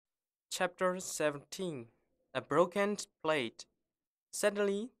Chapter 17. A Broken Plate.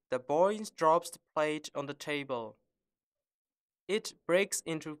 Suddenly, the boy drops the plate on the table. It breaks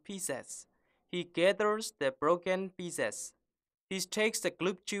into pieces. He gathers the broken pieces. He takes the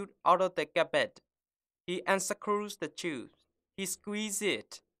glue tube out of the cupboard. He unscrews the tube. He squeezes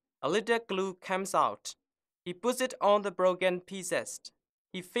it. A little glue comes out. He puts it on the broken pieces.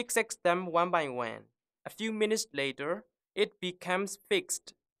 He fixes them one by one. A few minutes later, it becomes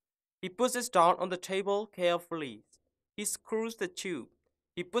fixed. He puts it down on the table carefully. He screws the tube.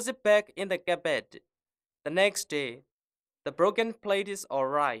 He puts it back in the cupboard. The next day, the broken plate is all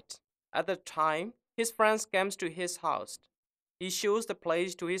right. At the time, his friends comes to his house. He shows the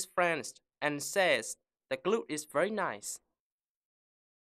plate to his friends and says the glue is very nice.